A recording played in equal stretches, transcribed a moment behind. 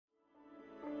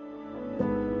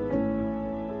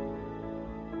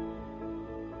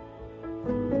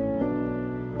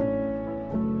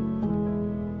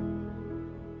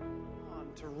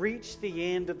reach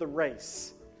the end of the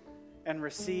race and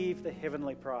receive the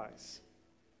heavenly prize.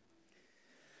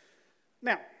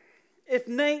 Now, if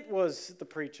Nate was the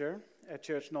preacher at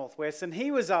Church Northwest and he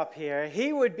was up here,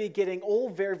 he would be getting all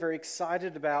very, very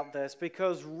excited about this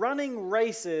because running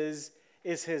races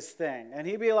is his thing. And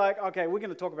he'd be like, okay, we're going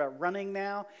to talk about running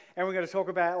now, and we're going to talk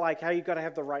about like how you've got to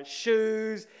have the right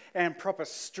shoes and proper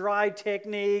stride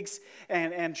techniques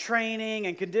and training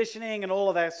and conditioning and all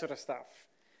of that sort of stuff.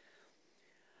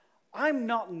 I'm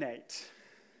not Nate.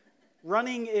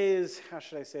 Running is, how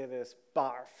should I say this,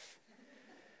 barf.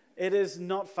 It is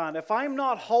not fun. If I'm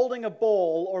not holding a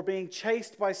ball or being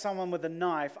chased by someone with a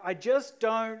knife, I just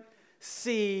don't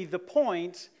see the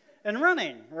point in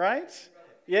running, right?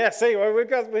 Yeah, see, we've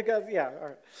got, yeah. All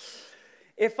right.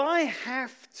 If I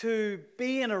have to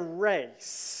be in a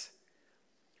race,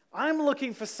 I'm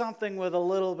looking for something with a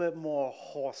little bit more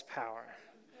horsepower.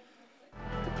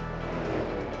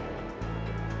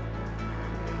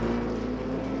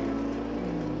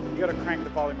 You got to crank the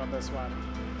volume on this one.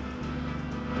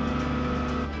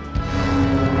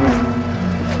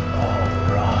 All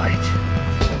right.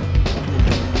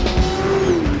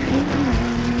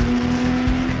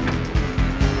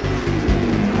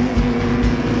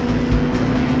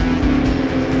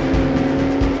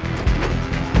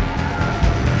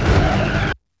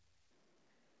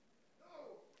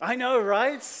 I know,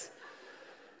 right?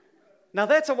 Now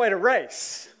that's a way to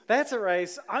race. That's a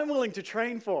race I'm willing to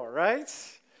train for, right?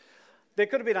 There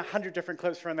could have been 100 different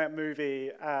clips from that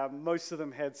movie. Most of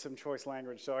them had some choice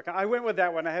language, so I went with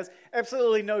that one. It has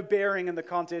absolutely no bearing in the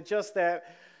content, just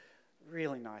that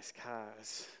really nice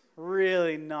cars,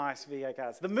 really nice V8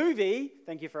 cars. The movie,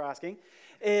 thank you for asking,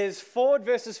 is Ford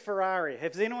versus Ferrari.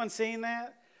 Has anyone seen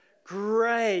that?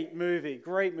 Great movie,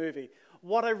 great movie.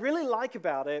 What I really like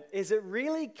about it is it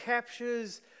really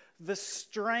captures the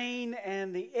strain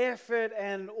and the effort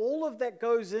and all of that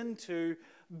goes into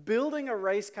building a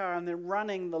race car and then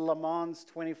running the Le Mans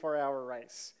 24-hour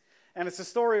race. And it's a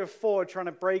story of Ford trying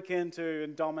to break into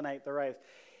and dominate the race.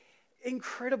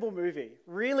 Incredible movie.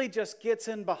 Really just gets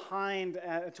in behind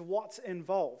to what's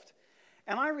involved.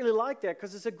 And I really like that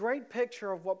because it's a great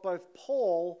picture of what both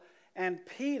Paul and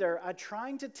Peter are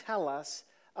trying to tell us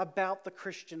about the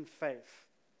Christian faith.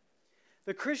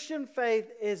 The Christian faith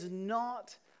is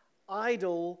not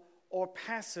idle or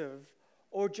passive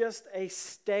or just a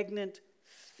stagnant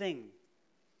thing.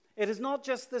 It is not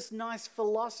just this nice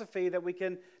philosophy that we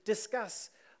can discuss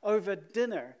over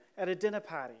dinner at a dinner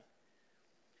party.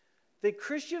 The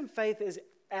Christian faith is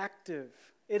active.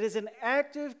 It is an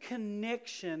active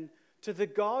connection to the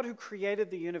God who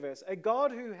created the universe, a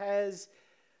God who has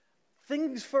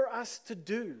things for us to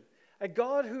do, a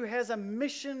God who has a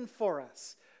mission for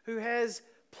us, who has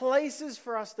places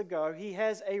for us to go. He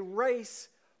has a race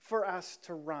for us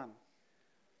to run.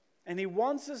 And he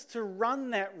wants us to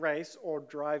run that race or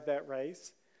drive that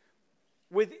race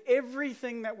with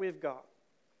everything that we've got.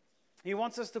 He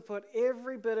wants us to put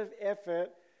every bit of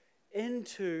effort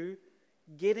into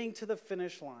getting to the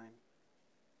finish line.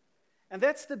 And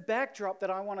that's the backdrop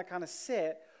that I want to kind of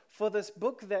set for this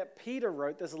book that Peter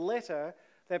wrote, this letter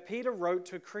that Peter wrote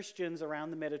to Christians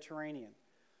around the Mediterranean.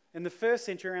 In the first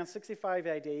century, around 65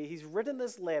 AD, he's written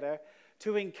this letter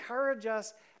to encourage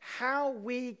us how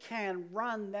we can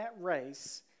run that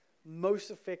race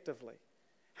most effectively,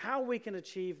 how we can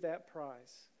achieve that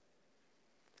prize.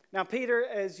 Now, Peter,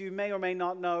 as you may or may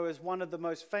not know, is one of the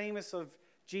most famous of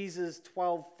Jesus'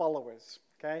 12 followers,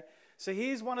 okay? So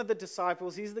he's one of the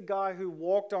disciples. He's the guy who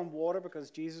walked on water because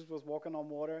Jesus was walking on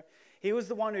water. He was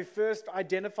the one who first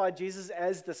identified Jesus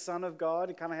as the Son of God.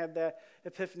 He kind of had that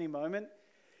epiphany moment.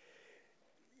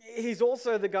 He's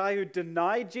also the guy who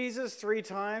denied Jesus 3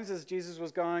 times as Jesus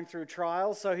was going through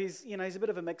trials. So he's a bit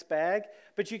of a mixed bag.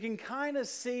 But you can kind of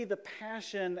see the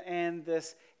passion and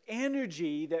this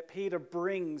energy that Peter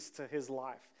brings to his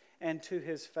life and to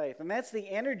his faith. And that's the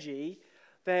energy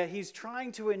that he's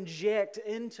trying to inject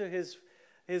into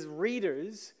his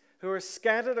readers who are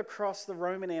scattered across the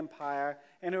Roman Empire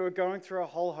and who are going through a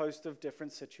whole host of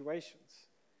different situations.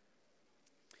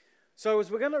 So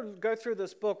as we're going to go through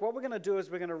this book, what we're going to do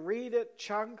is we're going to read it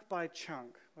chunk by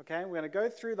chunk, okay? We're going to go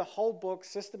through the whole book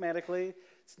systematically.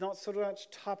 It's not so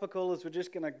much topical as we're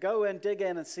just going to go and dig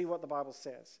in and see what the Bible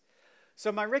says.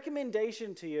 So my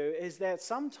recommendation to you is that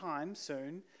sometime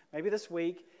soon, maybe this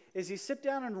week, is you sit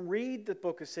down and read the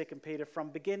book of 2 Peter from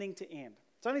beginning to end.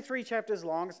 It's only 3 chapters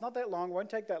long. It's not that long. It won't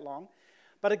take that long.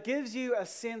 But it gives you a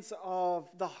sense of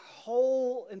the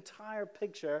whole entire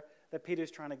picture that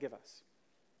Peter's trying to give us.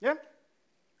 Yeah?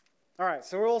 All right,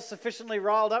 so we're all sufficiently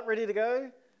riled up, ready to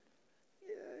go?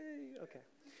 Yay, okay.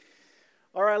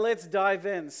 All right, let's dive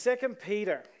in. 2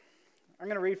 Peter. I'm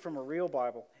going to read from a real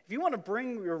Bible. If you want to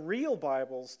bring your real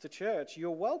Bibles to church, you're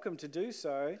welcome to do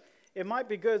so. It might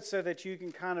be good so that you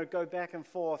can kind of go back and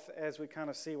forth as we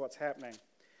kind of see what's happening.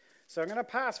 So I'm going to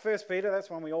pass 1 Peter, that's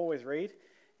one we always read,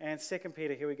 and 2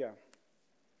 Peter, here we go.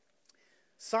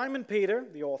 Simon Peter,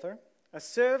 the author, a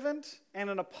servant and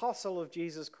an apostle of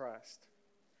Jesus Christ,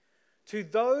 to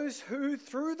those who,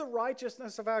 through the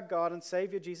righteousness of our God and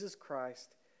Savior Jesus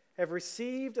Christ, have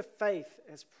received a faith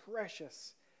as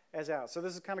precious as ours. So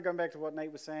this is kind of going back to what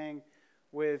Nate was saying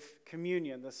with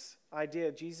communion, this idea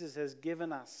Jesus has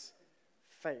given us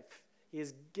faith. He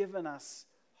has given us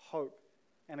hope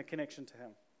and a connection to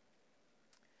Him.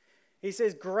 He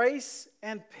says, grace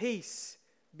and peace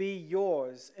be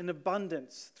yours in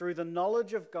abundance through the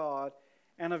knowledge of God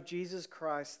and of Jesus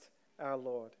Christ our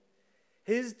Lord.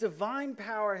 His divine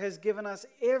power has given us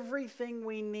everything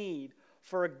we need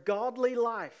for a godly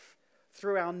life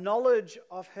through our knowledge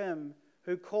of Him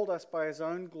who called us by His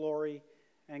own glory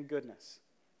and goodness.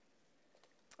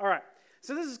 All right,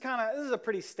 so this is a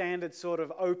pretty standard sort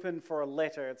of open for a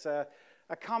letter. It's a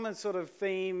common sort of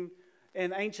theme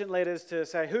in ancient letters to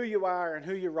say who you are and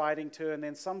who you're writing to, and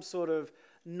then some sort of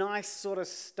nice sort of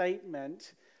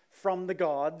statement from the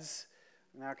gods,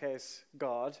 in our case,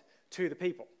 God, to the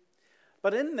people.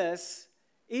 But in this,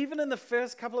 even in the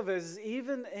first couple of verses,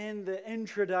 even in the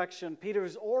introduction, Peter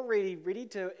is already ready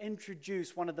to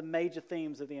introduce one of the major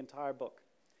themes of the entire book.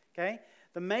 Okay?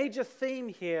 The major theme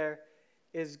here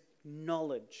is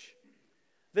knowledge.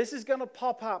 This is going to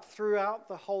pop up throughout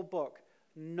the whole book.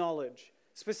 Knowledge.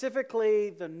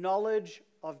 Specifically, the knowledge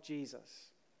of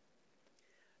Jesus.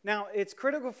 Now, it's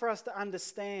critical for us to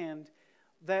understand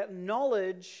that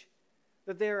knowledge,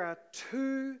 that there are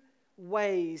two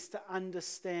ways to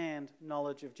understand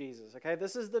knowledge of Jesus. Okay,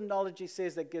 this is the knowledge he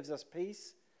says that gives us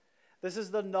peace. This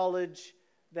is the knowledge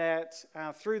that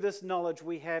through this knowledge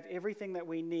we have everything that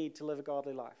we need to live a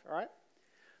godly life. All right.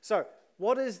 So,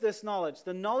 what is this knowledge?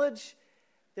 The knowledge,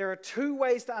 there are two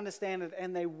ways to understand it,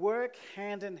 and they work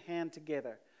hand in hand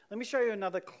together. Let me show you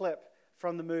another clip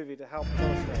from the movie to help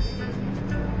illustrate.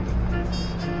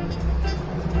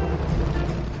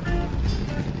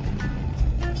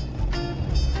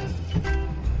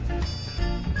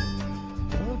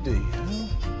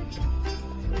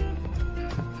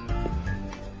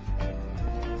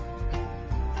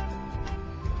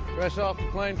 Fresh off the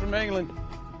plane from England.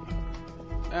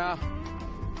 Now,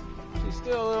 she's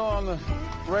still a little on the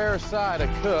rare side of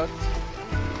cooked.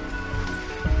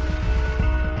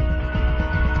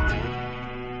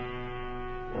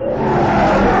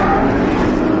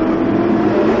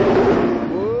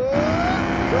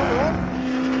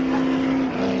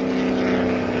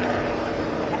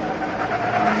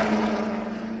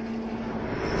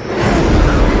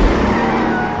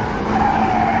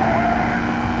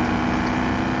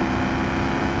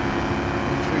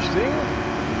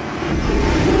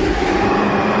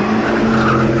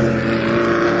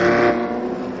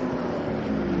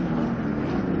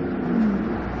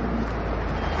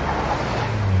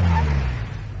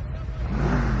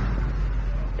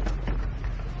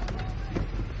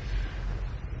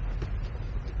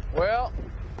 Well,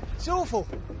 it's awful.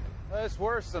 It's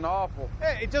worse than awful.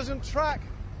 Yeah, it doesn't track.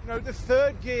 You know, the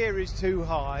third gear is too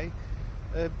high.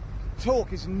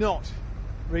 Torque is not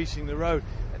reaching the road.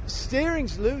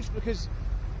 Steering's loose because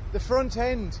the front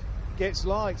end gets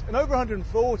light. And over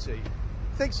 140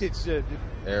 thinks it's...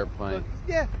 Airplane.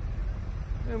 Yeah.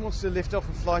 And wants to lift off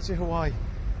and fly to Hawaii.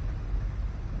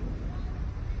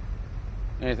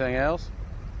 Anything else?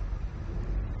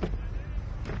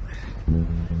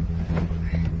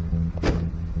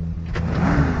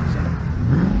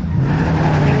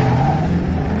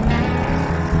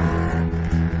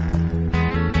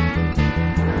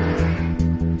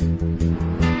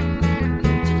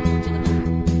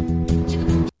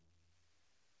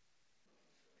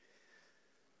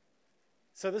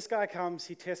 So this guy comes,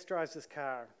 he test drives this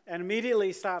car, and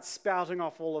immediately starts spouting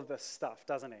off all of this stuff,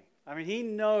 doesn't he? I mean, he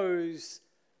knows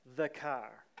the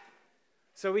car.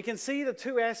 So we can see the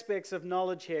two aspects of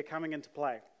knowledge here coming into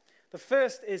play. The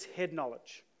first is head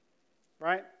knowledge,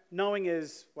 right? Knowing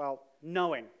is, well,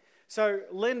 knowing. So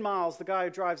Len Miles, the guy who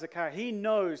drives the car, he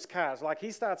knows cars. Like, he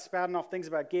starts spouting off things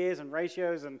about gears and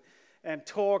ratios and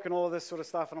torque and all of this sort of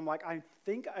stuff, and I'm like, I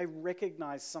think I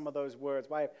recognize some of those words,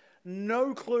 but I have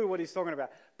no clue what he's talking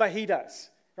about. But he does,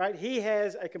 right? He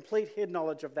has a complete head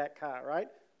knowledge of that car, right?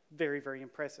 Very, very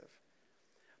impressive.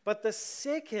 But the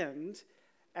second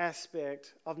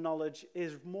aspect of knowledge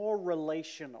is more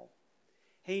relational.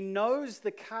 He knows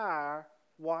the car.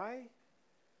 Why?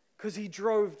 Because he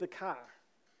drove the car.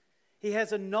 He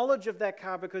has a knowledge of that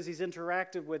car because he's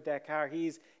interacted with that car.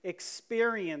 He's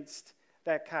experienced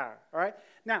that car, all right?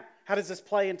 Now, how does this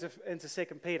play into 2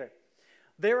 Peter?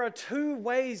 There are two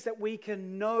ways that we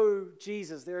can know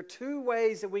Jesus. There are two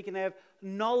ways that we can have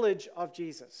knowledge of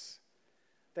Jesus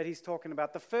that he's talking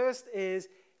about. The first is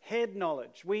head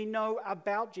knowledge. We know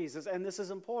about Jesus, and this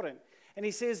is important. And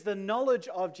he says the knowledge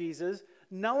of Jesus,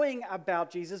 knowing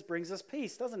about Jesus brings us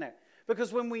peace, doesn't it?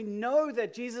 Because when we know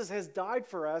that Jesus has died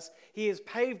for us, he has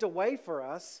paved a way for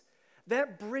us,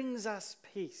 that brings us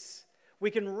peace. We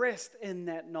can rest in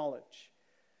that knowledge.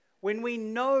 When we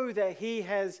know that he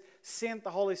has sent the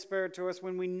Holy Spirit to us,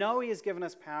 when we know he has given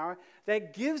us power,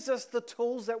 that gives us the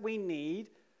tools that we need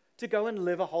to go and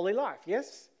live a holy life,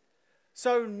 yes?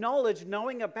 So knowledge,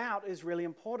 knowing about, is really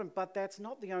important, but that's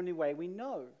not the only way we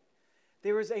know.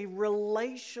 There is a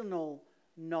relational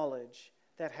knowledge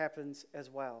that happens as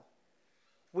well.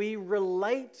 We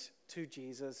relate to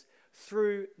Jesus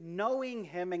through knowing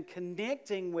him and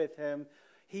connecting with him.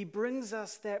 He brings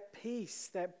us that peace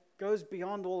that goes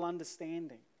beyond all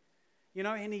understanding. You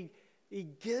know, and he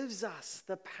gives us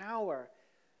the power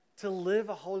to live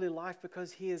a holy life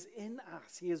because he is in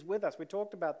us. He is with us. We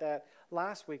talked about that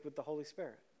last week with the Holy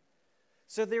Spirit.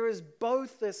 So there is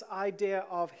both this idea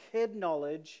of head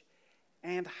knowledge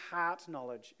and heart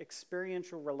knowledge,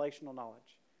 experiential, relational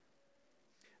knowledge.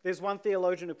 There's one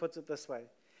theologian who puts it this way.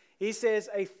 He says,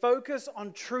 a focus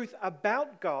on truth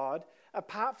about God,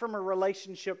 apart from a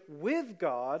relationship with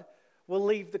God, will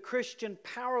leave the Christian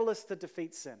powerless to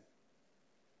defeat sin.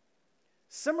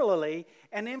 Similarly,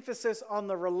 an emphasis on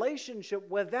the relationship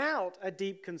without a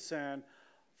deep concern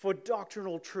for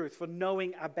doctrinal truth, for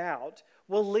knowing about,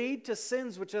 will lead to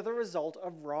sins which are the result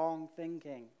of wrong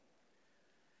thinking.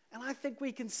 And I think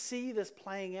we can see this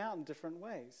playing out in different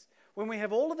ways. When we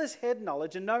have all of this head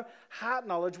knowledge and no heart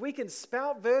knowledge, we can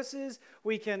spout verses,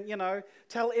 we can,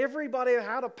 tell everybody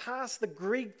how to pass the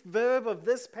Greek verb of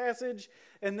this passage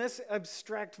in this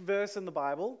abstract verse in the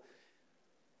Bible,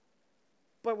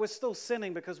 but we're still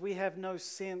sinning because we have no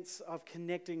sense of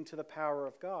connecting to the power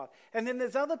of God. And then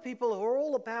there's other people who are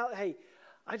all about, hey,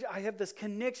 I have this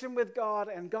connection with God,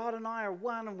 and God and I are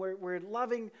one, and we're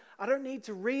loving. I don't need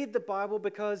to read the Bible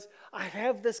because I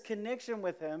have this connection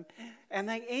with him. And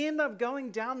they end up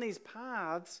going down these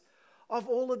paths of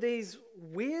all of these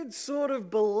weird sort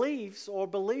of beliefs, or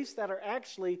beliefs that are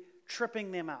actually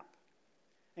tripping them up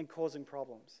and causing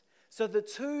problems. So the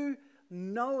two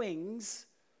knowings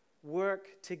work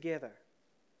together.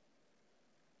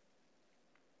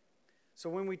 So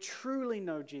when we truly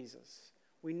know Jesus,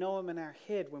 we know him in our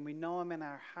head, when we know him in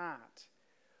our heart,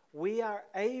 we are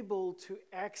able to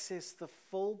access the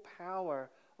full power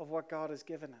of what God has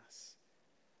given us.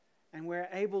 And we're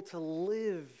able to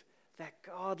live that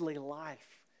godly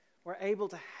life. We're able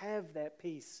to have that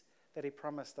peace that he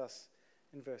promised us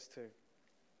in verse 2.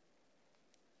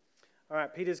 All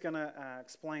right, Peter's going to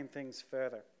explain things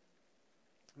further.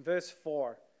 In verse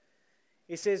 4,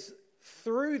 he says,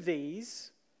 through these,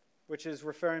 which is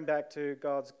referring back to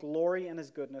God's glory and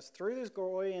his goodness, through this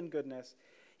glory and goodness,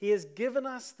 he has given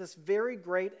us this very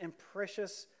great and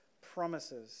precious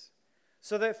promises,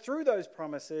 so that through those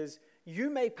promises you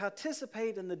may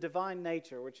participate in the divine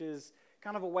nature, which is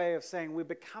kind of a way of saying we're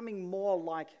becoming more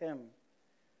like him,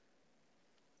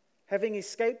 having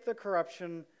escaped the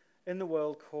corruption in the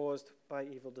world caused by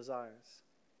evil desires.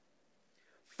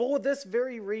 For this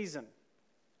very reason,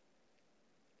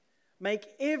 make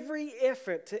every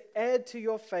effort to add to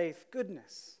your faith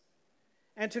goodness,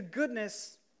 and to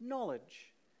goodness,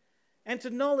 knowledge, and to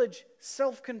knowledge,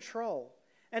 self-control,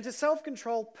 and to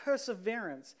self-control,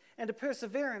 perseverance, and to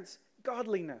perseverance,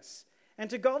 godliness, and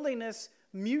to godliness,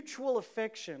 mutual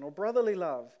affection or brotherly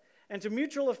love, and to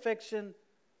mutual affection,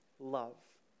 love,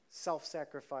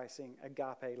 self-sacrificing,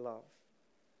 agape love.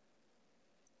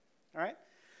 All right?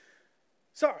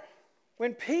 So,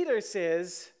 when Peter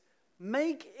says,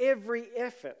 make every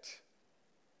effort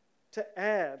to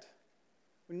add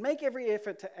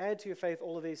to your faith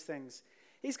all of these things,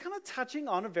 he's kind of touching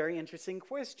on a very interesting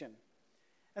question.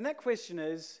 And that question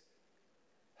is,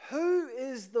 who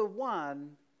is the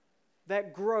one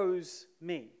that grows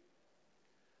me?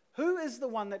 Who is the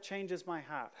one that changes my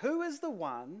heart? Who is the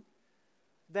one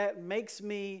that makes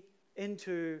me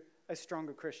into a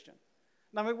stronger Christian?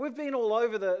 Now, I mean, we've been all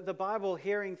over the Bible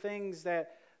hearing things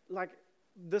that, like,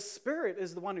 the Spirit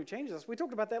is the one who changes us. We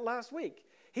talked about that last week.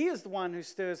 He is the one who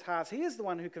stirs hearts. He is the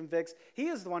one who convicts. He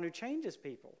is the one who changes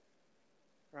people,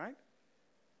 right?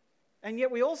 And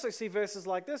yet we also see verses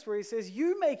like this where he says,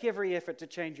 you make every effort to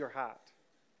change your heart.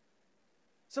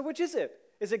 So which is it?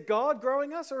 Is it God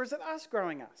growing us, or is it us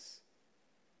growing us?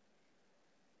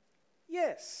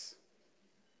 Yes.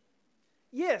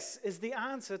 Yes is the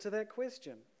answer to that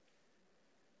question.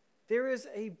 there is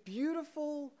a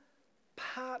beautiful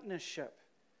partnership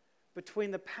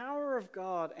between the power of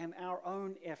God and our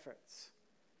own efforts.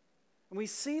 And we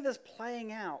see this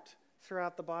playing out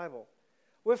throughout the Bible.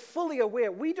 We're fully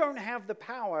aware we don't have the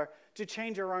power to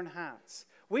change our own hearts.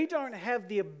 We don't have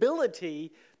the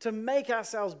ability to make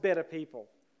ourselves better people.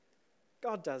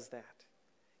 God does that.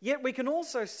 Yet we can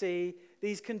also see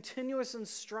these continuous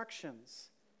instructions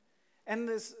and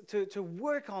this to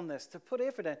work on this, to put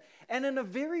effort in. And in a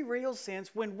very real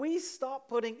sense, when we stop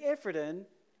putting effort in,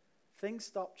 things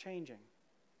stop changing,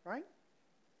 right?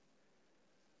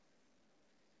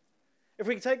 If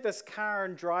we take this car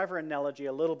and driver analogy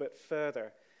a little bit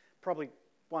further, probably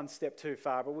one step too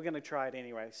far, but we're going to try it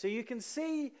anyway. So you can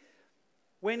see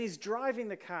when he's driving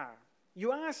the car,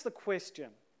 you ask the question,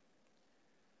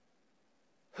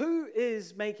 who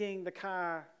is making the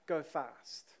car go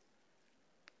fast?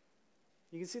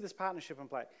 You can see this partnership in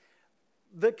play.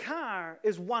 The car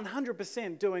is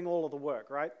 100% doing all of the work,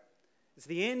 right? It's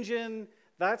the engine.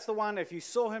 That's the one. If you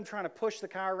saw him trying to push the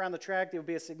car around the track, there would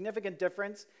be a significant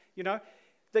difference. You know,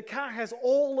 the car has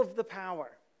all of the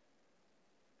power.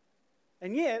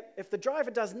 And yet, if the driver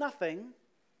does nothing,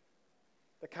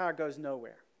 the car goes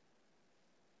nowhere.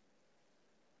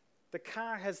 The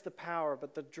car has the power,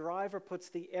 but the driver puts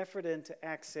the effort in to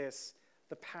access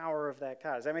the power of that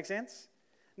car. Does that make sense?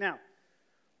 Now,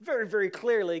 very, very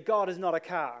clearly, God is not a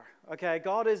car, okay?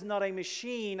 God is not a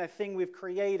machine, a thing we've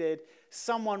created,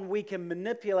 someone we can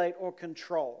manipulate or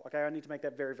control, okay? I need to make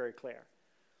that very, very clear.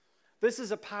 This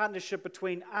is a partnership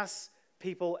between us,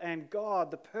 people, and God,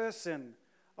 the person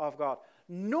of God.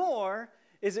 Nor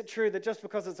is it true that just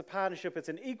because it's a partnership, it's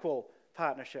an equal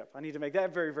partnership. I need to make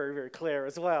that very, very, very clear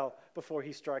as well before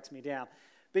he strikes me down.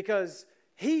 Because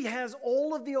he has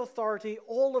all of the authority,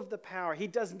 all of the power. He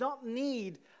does not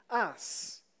need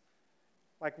us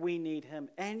like we need him.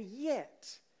 And yet,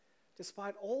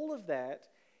 despite all of that,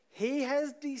 he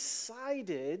has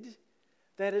decided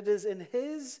that it is in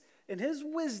his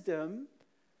wisdom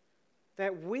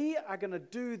that we are going to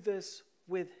do this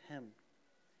with him.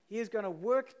 He is going to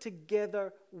work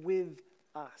together with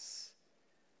us.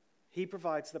 He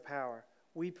provides the power.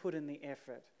 We put in the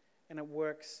effort, and it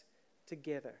works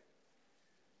together.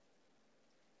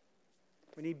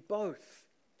 We need both.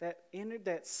 That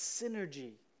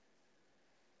synergy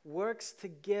works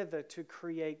together to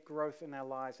create growth in our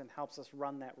lives and helps us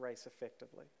run that race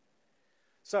effectively.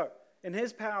 So, in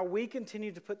his power, we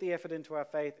continue to put the effort into our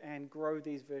faith and grow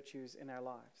these virtues in our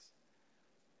lives.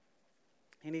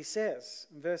 And he says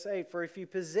in verse 8, "For if you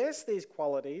possess these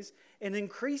qualities in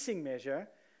increasing measure,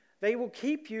 they will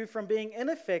keep you from being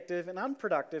ineffective and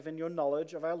unproductive in your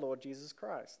knowledge of our Lord Jesus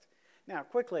Christ." Now,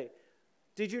 quickly,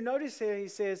 did you notice here he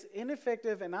says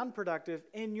ineffective and unproductive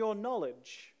in your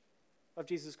knowledge of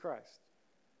Jesus Christ?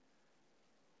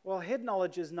 Well, head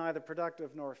knowledge is neither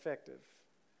productive nor effective,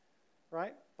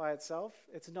 right? By itself,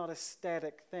 it's not a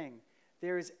static thing.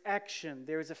 There is action,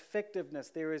 there is effectiveness,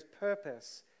 there is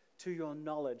purpose to your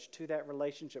knowledge, to that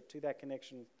relationship, to that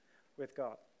connection with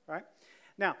God, right?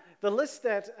 Now, the list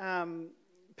that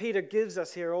Peter gives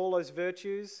us here, all those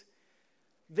virtues,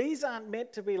 these aren't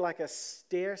meant to be like a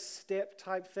stair-step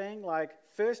type thing, like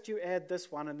first you add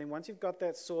this one, and then once you've got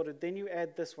that sorted, then you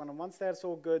add this one, and once that's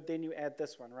all good, then you add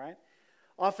this one, right?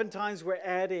 Oftentimes we're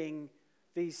adding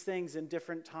these things in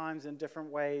different times, in different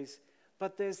ways,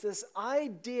 but there's this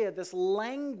idea, this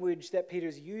language that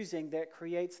Peter's using that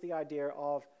creates the idea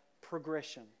of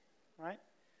progression, right?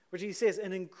 Which he says,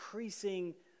 an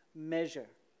increasing measure.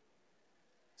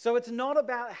 So it's not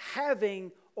about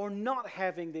having or not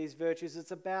having these virtues,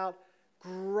 it's about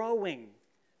growing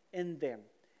in them.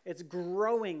 It's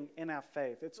growing in our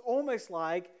faith. It's almost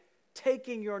like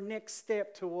taking your next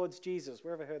step towards Jesus.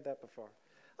 Where have I heard that before?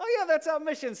 Oh yeah, that's our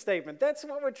mission statement. That's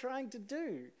what we're trying to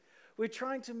do. We're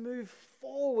trying to move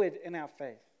forward in our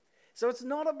faith. So it's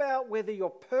not about whether you're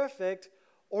perfect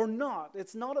or not.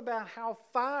 It's not about how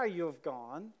far you've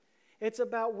gone. It's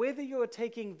about whether you're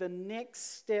taking the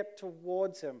next step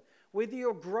towards him, whether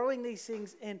you're growing these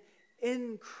things in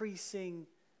increasing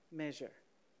measure.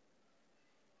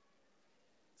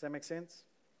 Does that make sense?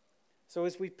 So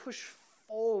as we push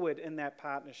forward in that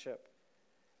partnership,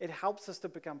 it helps us to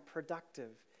become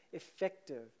productive,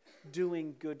 effective,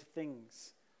 doing good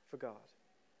things for God.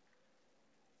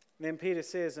 And then Peter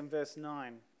says in verse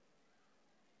 9,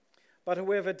 "But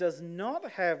whoever does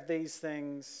not have these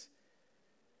things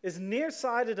is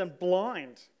nearsighted and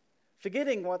blind,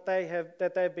 forgetting that they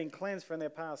have been cleansed from their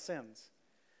past sins."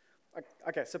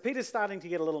 Okay, so Peter's starting to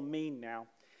get a little mean now.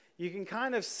 You can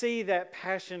kind of see that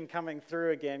passion coming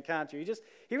through again, can't you?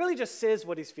 He really just says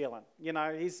what he's feeling. You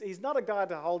know, he's not a guy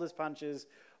to hold his punches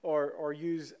or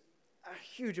use a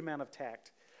huge amount of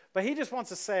tact. But he just wants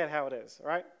to say it how it is,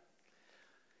 right?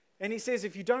 And he says,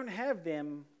 if you don't have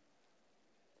them,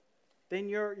 then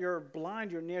you're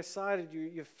blind, you're nearsighted,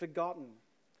 you've forgotten.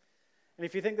 And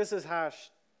if you think this is harsh,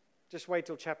 just wait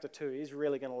till chapter 2. He's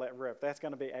really going to let rip. That's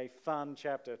going to be a fun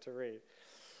chapter to read.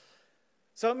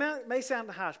 So it may sound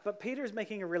harsh, but Peter is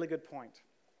making a really good point.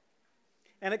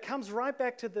 And it comes right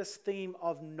back to this theme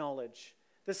of knowledge,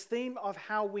 this theme of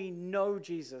how we know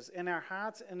Jesus in our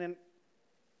hearts and in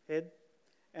head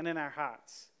and in our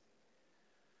hearts.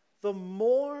 The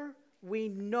more we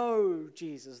know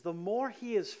Jesus, the more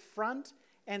he is front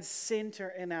and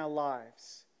center in our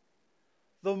lives,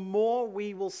 the more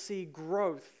we will see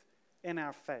growth in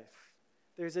our faith.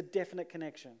 There's a definite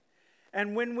connection.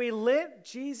 And when we let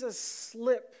Jesus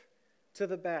slip to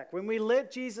the back, when we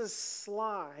let Jesus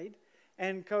slide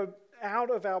and go out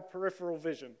of our peripheral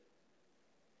vision,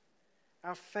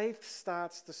 our faith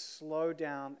starts to slow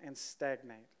down and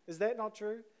stagnate. Is that not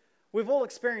true? We've all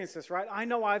experienced this, right? I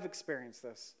know I've experienced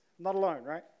this. I'm not alone,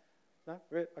 right? No?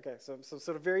 Okay, so some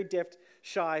sort of very deft,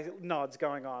 shy nods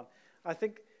going on. I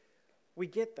think we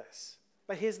get this.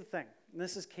 But here's the thing, and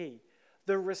this is key.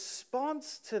 The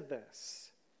response to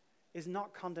this is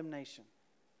not condemnation.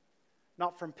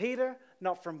 Not from Peter,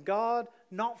 not from God,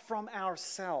 not from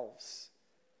ourselves.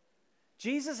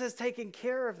 Jesus has taken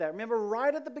care of that. Remember,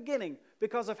 right at the beginning,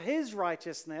 because of his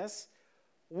righteousness,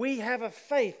 we have a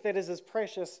faith that is as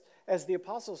precious as the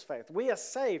apostles' faith. We are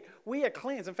saved. We are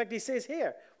cleansed. In fact, he says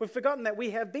here, we've forgotten that we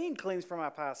have been cleansed from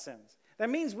our past sins. That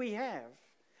means we have.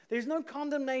 There's no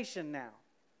condemnation now.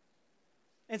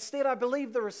 Instead, I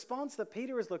believe the response that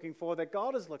Peter is looking for, that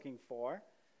God is looking for,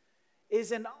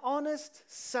 is an honest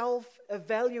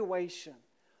self-evaluation.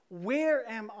 Where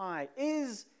am I?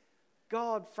 Is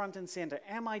God front and center?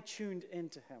 Am I tuned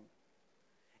into him?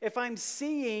 If I'm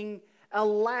seeing a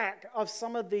lack of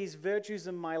some of these virtues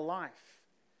in my life,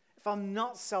 if I'm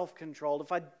not self-controlled,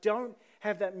 if I don't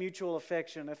have that mutual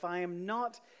affection, if I am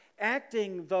not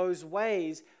acting those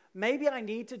ways, maybe I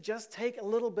need to just take a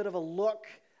little bit of a look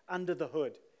under the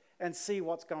hood and see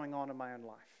what's going on in my own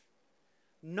life.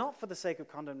 Not for the sake of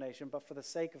condemnation, but for the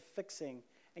sake of fixing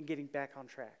and getting back on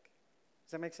track.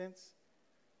 Does that make sense?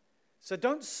 So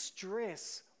don't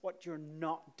stress what you're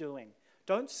not doing.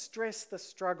 Don't stress the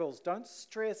struggles. Don't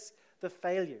stress the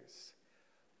failures.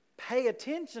 Pay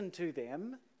attention to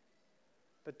them,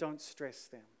 but don't stress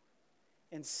them.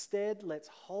 Instead, let's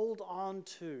hold on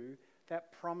to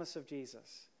that promise of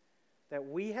Jesus, that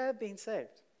we have been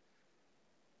saved.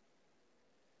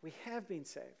 We have been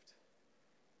saved.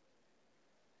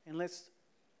 And let's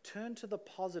turn to the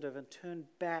positive and turn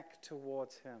back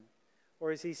towards him.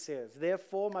 Or as he says,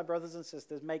 therefore, my brothers and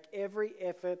sisters, make every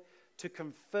effort to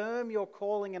confirm your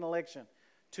calling and election,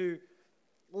 to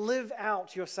live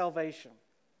out your salvation.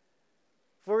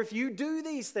 For if you do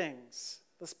these things,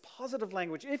 this positive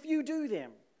language, if you do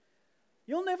them,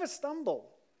 you'll never stumble,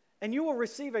 and you will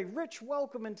receive a rich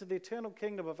welcome into the eternal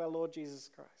kingdom of our Lord Jesus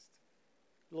Christ,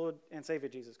 Lord and Savior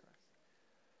Jesus Christ.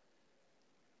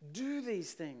 Do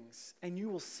these things, and you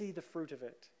will see the fruit of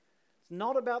it. It's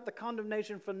not about the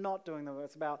condemnation for not doing them.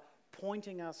 It's about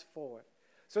pointing us forward.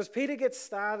 So as Peter gets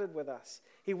started with us,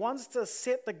 he wants to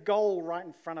set the goal right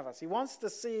in front of us. He wants to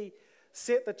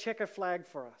set the checker flag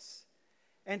for us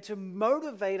and to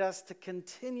motivate us to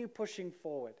continue pushing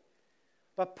forward,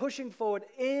 but pushing forward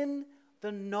in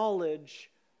the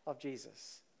knowledge of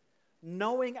Jesus,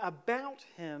 knowing about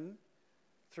him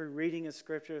through reading his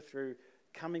scripture, through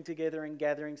coming together in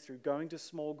gatherings, through going to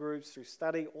small groups, through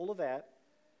study, all of that,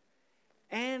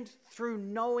 and through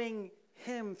knowing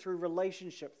him through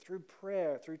relationship, through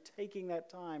prayer, through taking that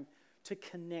time to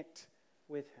connect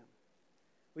with him.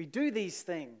 We do these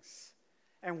things,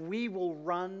 and we will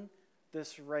run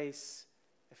this race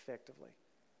effectively.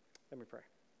 Let me pray.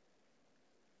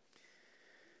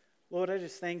 Lord, I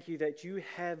just thank you that you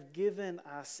have given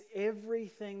us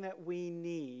everything that we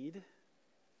need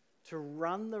to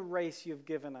run the race you've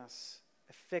given us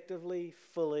effectively,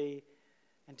 fully,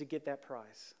 and to get that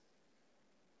prize.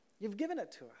 You've given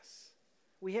it to us.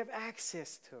 We have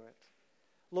access to it.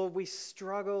 Lord, we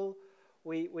struggle,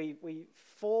 we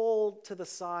fall to the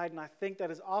side, and I think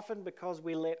that is often because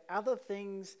we let other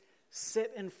things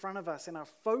sit in front of us, and our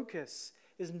focus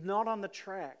is not on the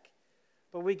track,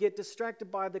 but we get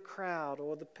distracted by the crowd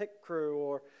or the pit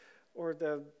crew or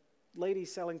the lady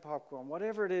selling popcorn,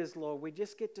 whatever it is, Lord, we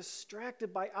just get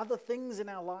distracted by other things in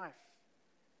our life.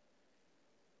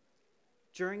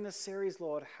 During this series,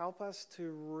 Lord, help us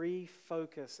to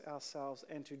refocus ourselves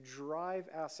and to drive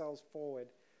ourselves forward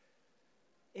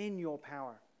in your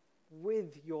power,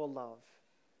 with your love,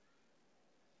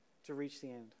 to reach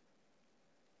the end.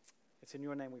 It's in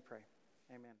your name we pray.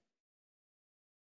 Amen.